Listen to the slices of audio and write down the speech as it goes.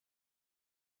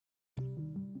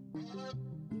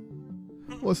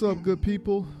What's up, good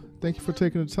people? Thank you for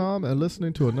taking the time and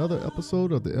listening to another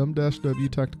episode of the M-W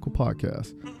Tactical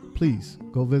Podcast. Please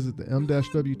go visit the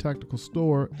M-W Tactical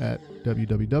store at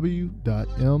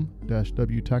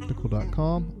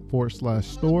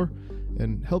www.m-wtactical.com/store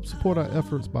and help support our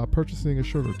efforts by purchasing a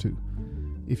shirt or two.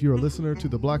 If you're a listener to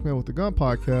the Black Man with the Gun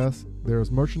podcast, there's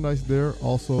merchandise there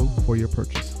also for your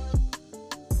purchase.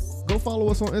 Go follow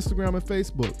us on Instagram and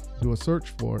Facebook. Do a search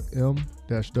for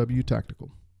M-W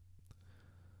Tactical.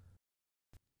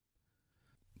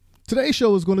 Today's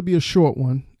show is going to be a short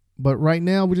one, but right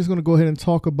now we're just going to go ahead and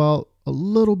talk about a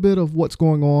little bit of what's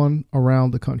going on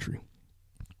around the country.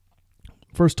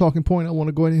 First talking point I want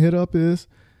to go ahead and hit up is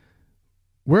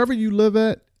wherever you live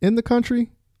at in the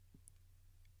country,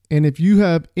 and if you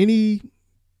have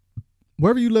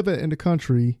wherever you live at in the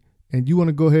country and you want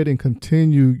to go ahead and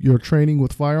continue your training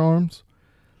with firearms,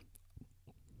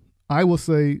 I will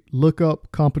say look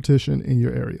up competition in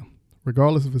your area,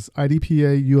 regardless if it's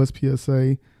IDPA,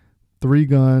 USPSA,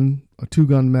 3-gun, a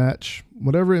 2-gun match,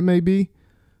 whatever it may be,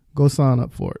 go sign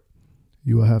up for it.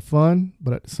 You will have fun,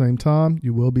 but at the same time,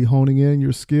 you will be honing in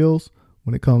your skills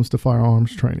when it comes to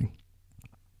firearms training.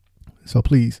 So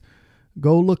please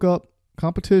go look up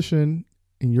competition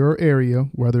in your area,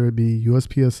 whether it be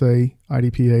USPSA,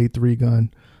 IDPA,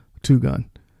 3-gun,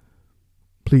 2-gun.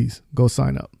 Please go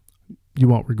sign up. You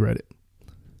won't regret it.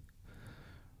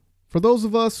 For those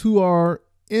of us who are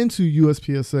into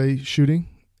USPSA shooting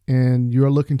and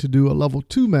you're looking to do a level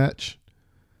 2 match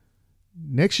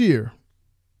next year,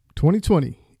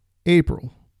 2020,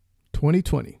 April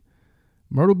 2020,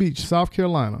 Myrtle Beach, South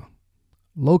Carolina,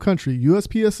 Low Country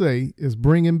USPSA is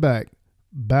bringing back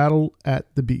Battle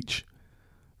at the Beach.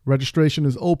 Registration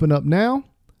is open up now.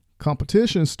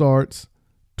 Competition starts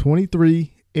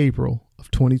 23 April of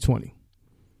 2020.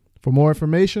 For more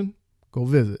information, go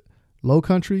visit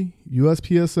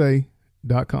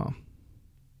lowcountryuspsa.com.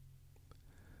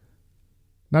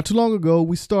 Not too long ago,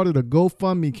 we started a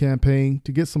GoFundMe campaign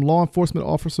to get some law enforcement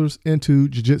officers into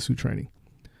jiu-jitsu training.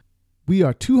 We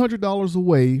are $200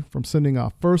 away from sending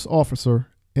our first officer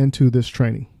into this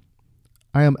training.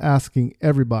 I am asking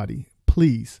everybody,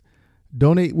 please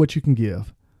donate what you can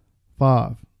give.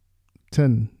 5,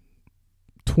 10,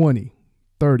 20,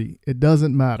 30, it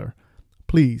doesn't matter.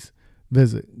 Please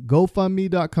visit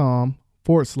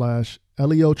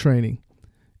gofundme.com/LEO training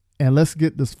and let's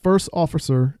get this first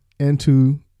officer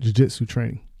into jiu-jitsu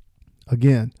training.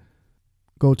 Again,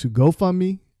 go to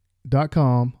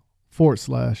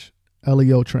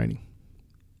gofundme.com/LEO training.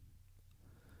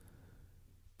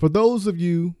 For those of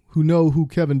you who know who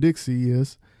Kevin Dixie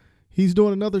is, he's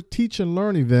doing another teach and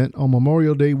learn event on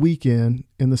Memorial Day weekend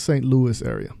in the St. Louis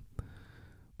area.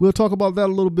 We'll talk about that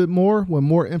a little bit more when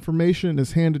more information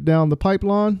is handed down the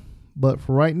pipeline. But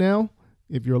for right now,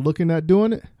 if you're looking at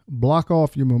doing it, block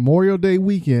off your Memorial Day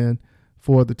weekend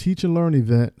for the Teach and Learn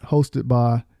event hosted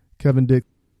by Kevin Dick.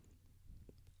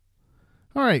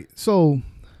 All right, so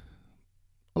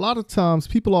a lot of times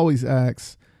people always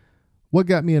ask, what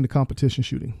got me into competition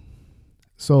shooting?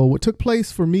 So what took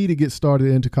place for me to get started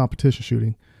into competition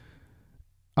shooting,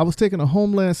 I was taking a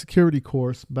Homeland Security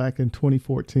course back in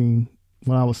 2014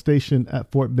 when I was stationed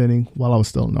at Fort Benning while I was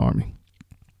still in the Army.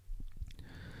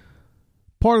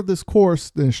 Part of this course,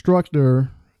 the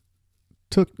instructor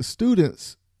took the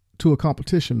students to a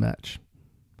competition match.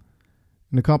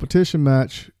 In the competition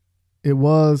match, it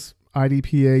was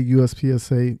IDPA,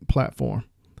 USPSA platform.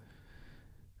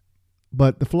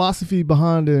 But the philosophy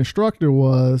behind the instructor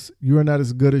was you're not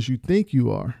as good as you think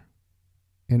you are.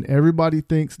 And everybody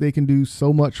thinks they can do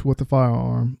so much with the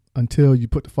firearm until you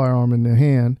put the firearm in their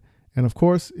hand. And of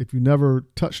course, if you never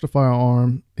touched a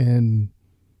firearm in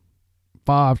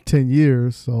 5-10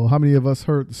 years, so how many of us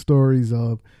heard the stories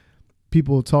of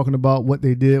people talking about what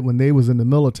they did when they was in the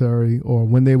military or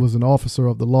when they was an officer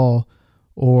of the law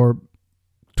or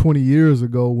 20 years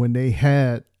ago when they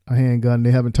had a handgun,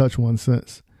 they haven't touched one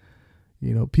since.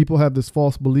 You know, people have this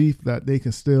false belief that they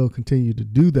can still continue to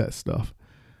do that stuff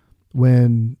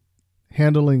when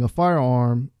handling a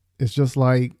firearm is just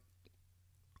like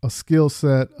a skill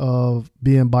set of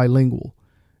being bilingual.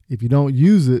 If you don't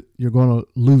use it, you're going to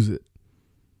lose it.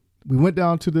 We went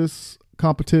down to this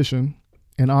competition,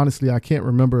 and honestly, I can't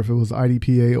remember if it was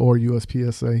IDPA or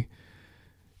USPSA.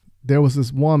 There was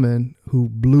this woman who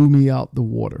blew me out the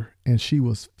water, and she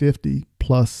was 50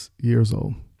 plus years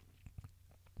old.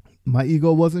 My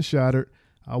ego wasn't shattered.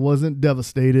 I wasn't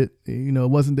devastated. You know, it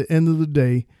wasn't the end of the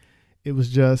day. It was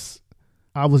just,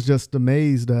 I was just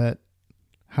amazed at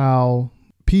how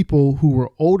people who were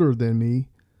older than me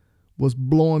was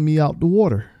blowing me out the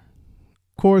water.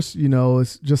 course,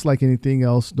 it's just like anything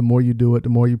else. The more you do it, the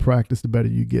more you practice, the better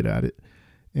you get at it.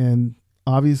 And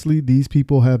obviously, these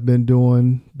people have been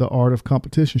doing the art of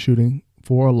competition shooting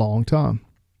for a long time.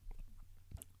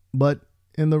 But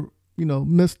in the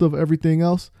midst of everything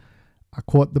else, I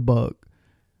caught the bug.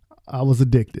 I was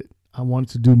addicted. I wanted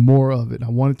to do more of it. I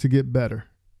wanted to get better.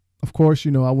 Of course,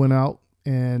 I went out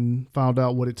and found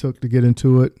out what it took to get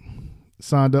into it,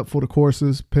 signed up for the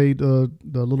courses, paid the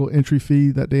little entry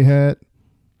fee that they had,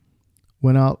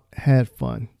 went out, had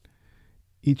fun.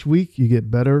 Each week you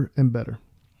get better and better.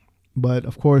 But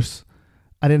of course,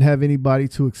 I didn't have anybody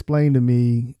to explain to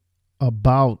me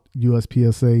about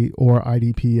USPSA or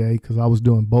IDPA because I was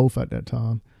doing both at that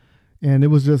time. And it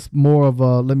was just more of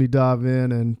a let me dive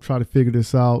in and try to figure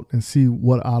this out and see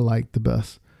what I like the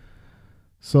best.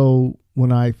 So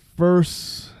when I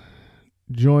first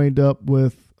joined up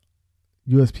with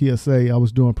USPSA, I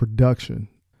was doing production.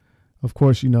 Of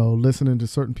course, listening to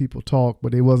certain people talk,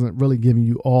 but they wasn't really giving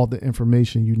you all the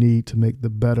information you need to make the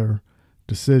better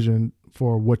decision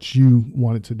for what you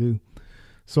wanted to do.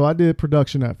 So I did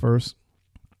production at first,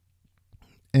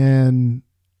 and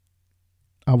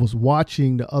I was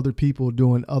watching the other people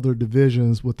doing other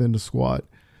divisions within the squad.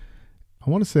 I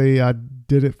want to say I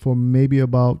did it for maybe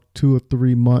about 2 or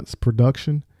 3 months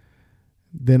production.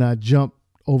 Then I jumped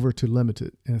over to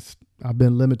limited, and I've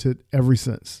been limited ever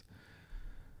since.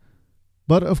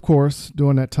 But of course,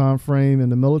 during that time frame in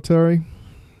the military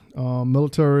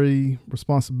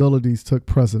responsibilities took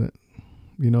precedent,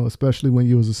 especially when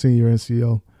you was a senior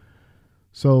NCO.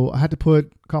 So I had to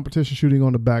put competition shooting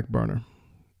on the back burner.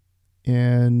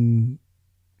 And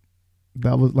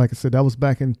that was, like I said, that was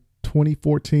back in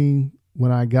 2014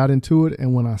 when I got into it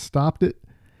and when I stopped it,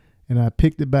 and I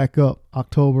picked it back up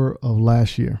October of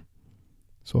last year.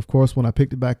 So of course, when I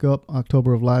picked it back up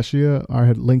October of last year, I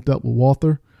had linked up with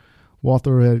Walther.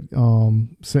 Walther had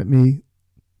sent me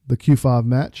the Q5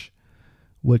 match,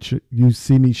 which you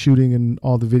see me shooting in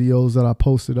all the videos that I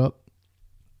posted up.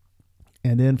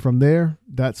 And then from there,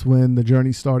 that's when the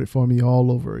journey started for me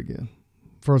all over again.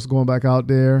 First going back out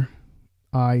there,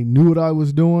 I knew what I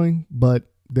was doing, but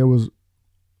there was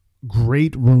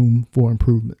great room for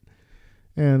improvement.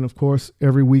 And of course,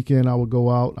 every weekend I would go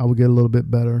out, I would get a little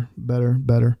bit better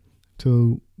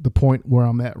to the point where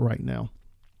I'm at right now.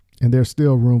 And there's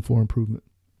still room for improvement.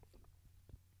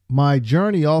 My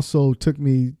journey also took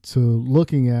me to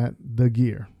looking at the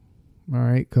gear, all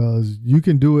right, because you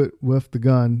can do it with the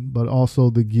gun, but also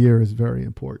the gear is very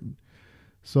important.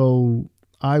 So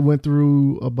I went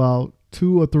through about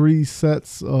 2 or 3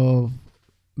 sets of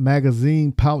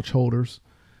magazine pouch holders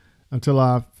until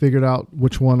I figured out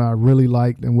which one I really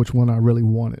liked and which one I really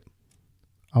wanted.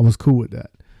 I was cool with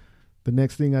that. The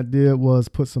next thing I did was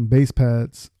put some base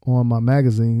pads on my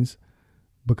magazines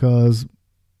because,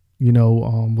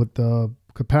 with the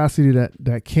capacity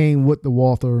that came with the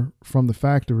Walther from the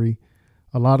factory,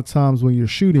 a lot of times when you're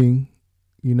shooting,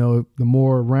 the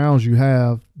more rounds you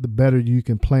have, the better you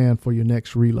can plan for your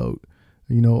next reload,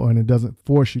 and it doesn't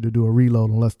force you to do a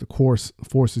reload unless the course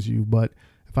forces you. But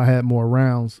if I had more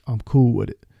rounds, I'm cool with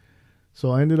it. So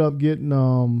I ended up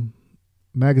getting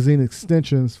magazine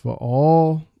extensions for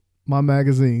all my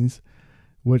magazines,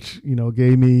 which,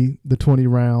 gave me the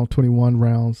 21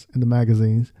 rounds in the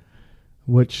magazines,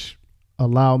 which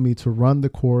allowed me to run the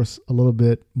course a little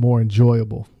bit more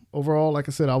enjoyable. Overall, like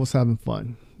I said, I was having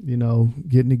fun,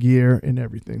 getting the gear and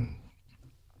everything.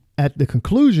 At the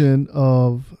conclusion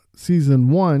of season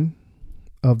 1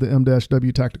 of the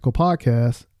M-W Tactical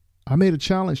Podcast, I made a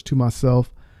challenge to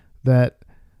myself that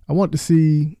I want to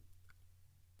see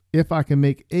if I can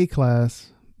make A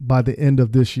class by the end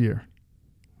of this year.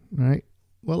 All right.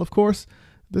 Well, of course,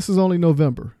 this is only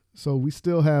November. So we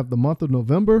still have the month of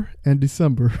November and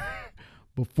December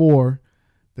before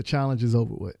the challenge is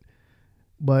over with.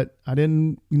 But I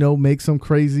didn't, make some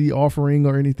crazy offering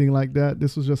or anything like that.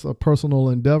 This was just a personal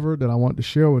endeavor that I wanted to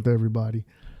share with everybody.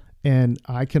 And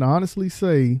I can honestly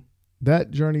say that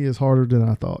journey is harder than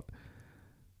I thought.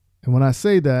 And when I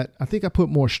say that, I think I put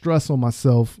more stress on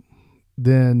myself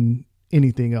than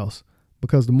anything else,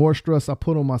 because the more stress I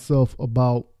put on myself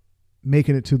about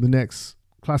making it to the next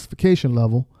classification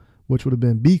level, which would have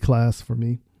been B class for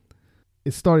me,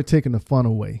 it started taking the fun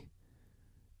away.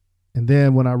 And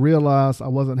then when I realized I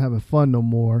wasn't having fun no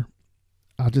more,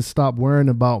 I just stopped worrying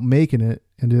about making it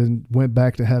and then went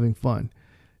back to having fun.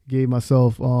 Gave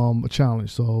myself a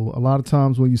challenge. So a lot of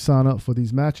times when you sign up for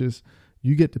these matches,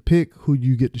 you get to pick who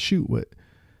you get to shoot with.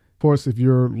 Of course, if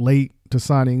you're late to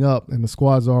signing up and the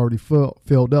squad's already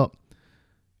filled up,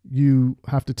 you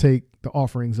have to take the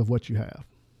offerings of what you have.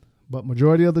 But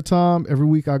majority of the time, every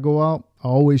week I go out, I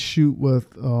always shoot with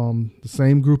the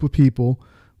same group of people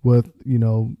with,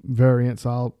 variants.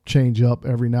 I'll change up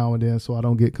every now and then so I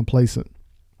don't get complacent.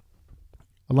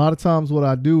 A lot of times what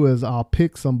I do is I'll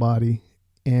pick somebody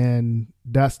and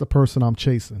that's the person I'm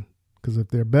chasing. Because if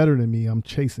they're better than me, I'm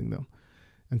chasing them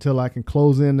until I can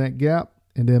close in that gap.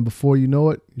 And then before you know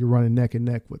it, you're running neck and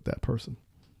neck with that person.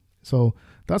 So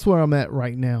that's where I'm at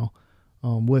right now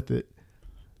with it.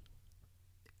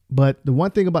 But the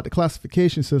one thing about the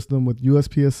classification system with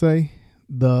USPSA,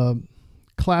 the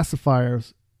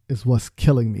classifiers is what's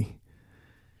killing me.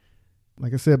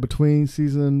 Like I said, between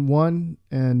season 1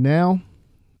 and now,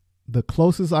 the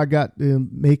closest I got to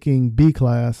making B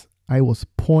class, I was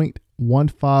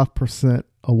 0.15%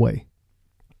 away.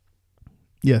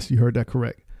 Yes, you heard that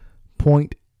correct.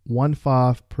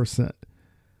 0.15%.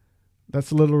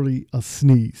 That's literally a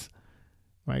sneeze.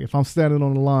 Right? If I'm standing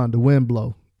on the line, the wind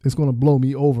blow, it's going to blow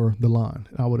me over the line.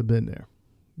 I would have been there,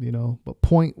 but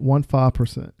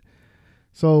 0.15%.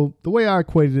 So the way I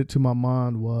equated it to my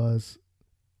mind was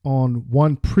on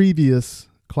one previous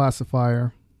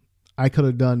classifier, I could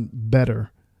have done better.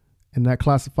 And that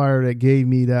classifier that gave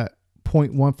me that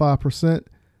 0.15%,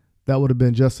 that would have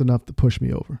been just enough to push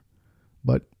me over.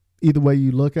 But either way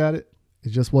you look at it, it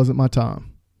just wasn't my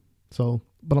time. So,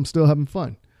 but I'm still having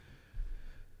fun.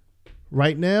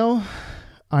 Right now,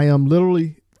 I am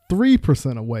literally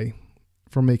 3% away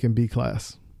from making B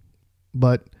class.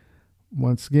 But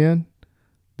once again,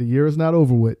 the year is not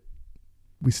over with.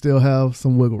 We still have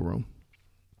some wiggle room.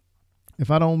 If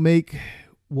I don't make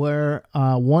where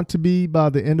I want to be by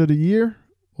the end of the year,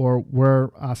 or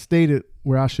where I stated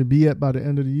where I should be at by the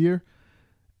end of the year,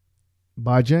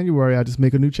 by January, I just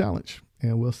make a new challenge.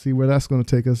 And we'll see where that's going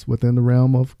to take us within the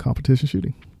realm of competition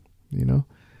shooting.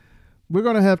 We're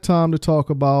going to have time to talk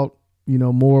about,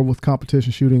 more with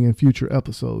competition shooting in future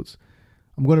episodes.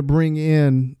 I'm going to bring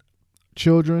in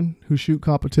children who shoot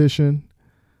competition,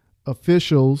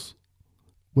 officials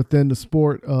within the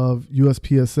sport of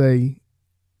USPSA,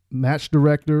 match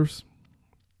directors,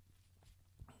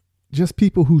 just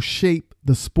people who shape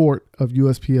the sport of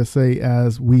USPSA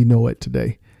as we know it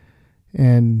today.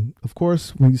 And of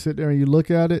course, when you sit there and you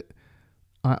look at it,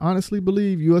 I honestly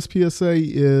believe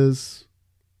USPSA is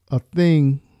a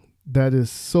thing that is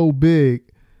so big,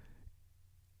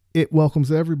 it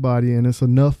welcomes everybody and it's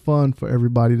enough fun for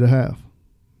everybody to have.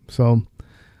 So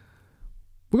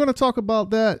we're going to talk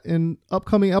about that in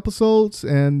upcoming episodes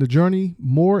and the journey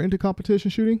more into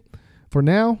competition shooting. For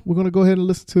now, we're going to go ahead and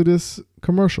listen to this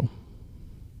commercial.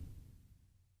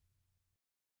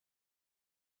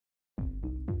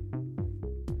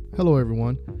 Hello,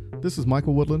 everyone. This is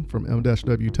Michael Woodland from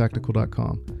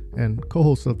m-wtactical.com and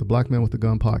co-host of the Black Man with a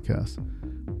Gun podcast.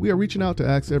 We are reaching out to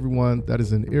ask everyone that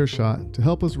is in earshot to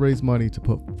help us raise money to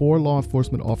put 4 law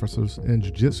enforcement officers in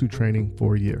jiu-jitsu training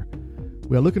for a year.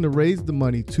 We are looking to raise the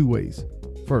money 2 ways.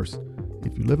 First,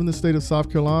 if you live in the state of South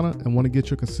Carolina and want to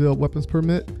get your concealed weapons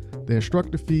permit, the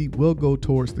instructor fee will go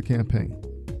towards the campaign.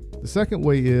 The second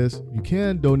way is you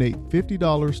can donate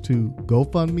 $50 to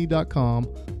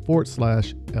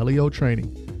gofundme.com/LEO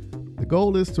training. The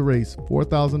goal is to raise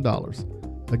 $4,000.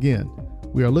 Again,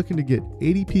 we are looking to get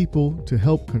 80 people to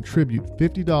help contribute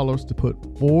 $50 to put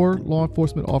 4 law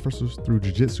enforcement officers through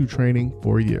jiu-jitsu training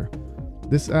for a year.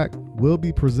 This act will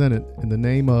be presented in the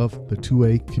name of the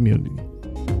 2A community.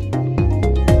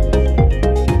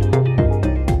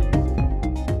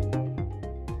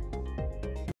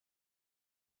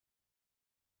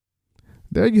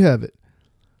 There you have it.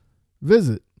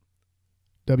 Visit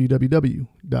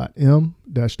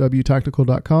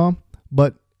www.m-wtactical.com,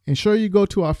 but ensure you go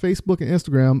to our Facebook and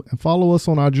Instagram and follow us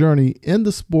on our journey in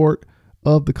the sport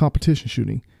of the competition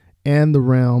shooting and the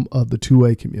realm of the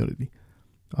 2A community.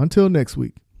 Until next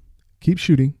week, keep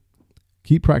shooting,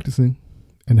 keep practicing,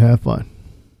 and have fun.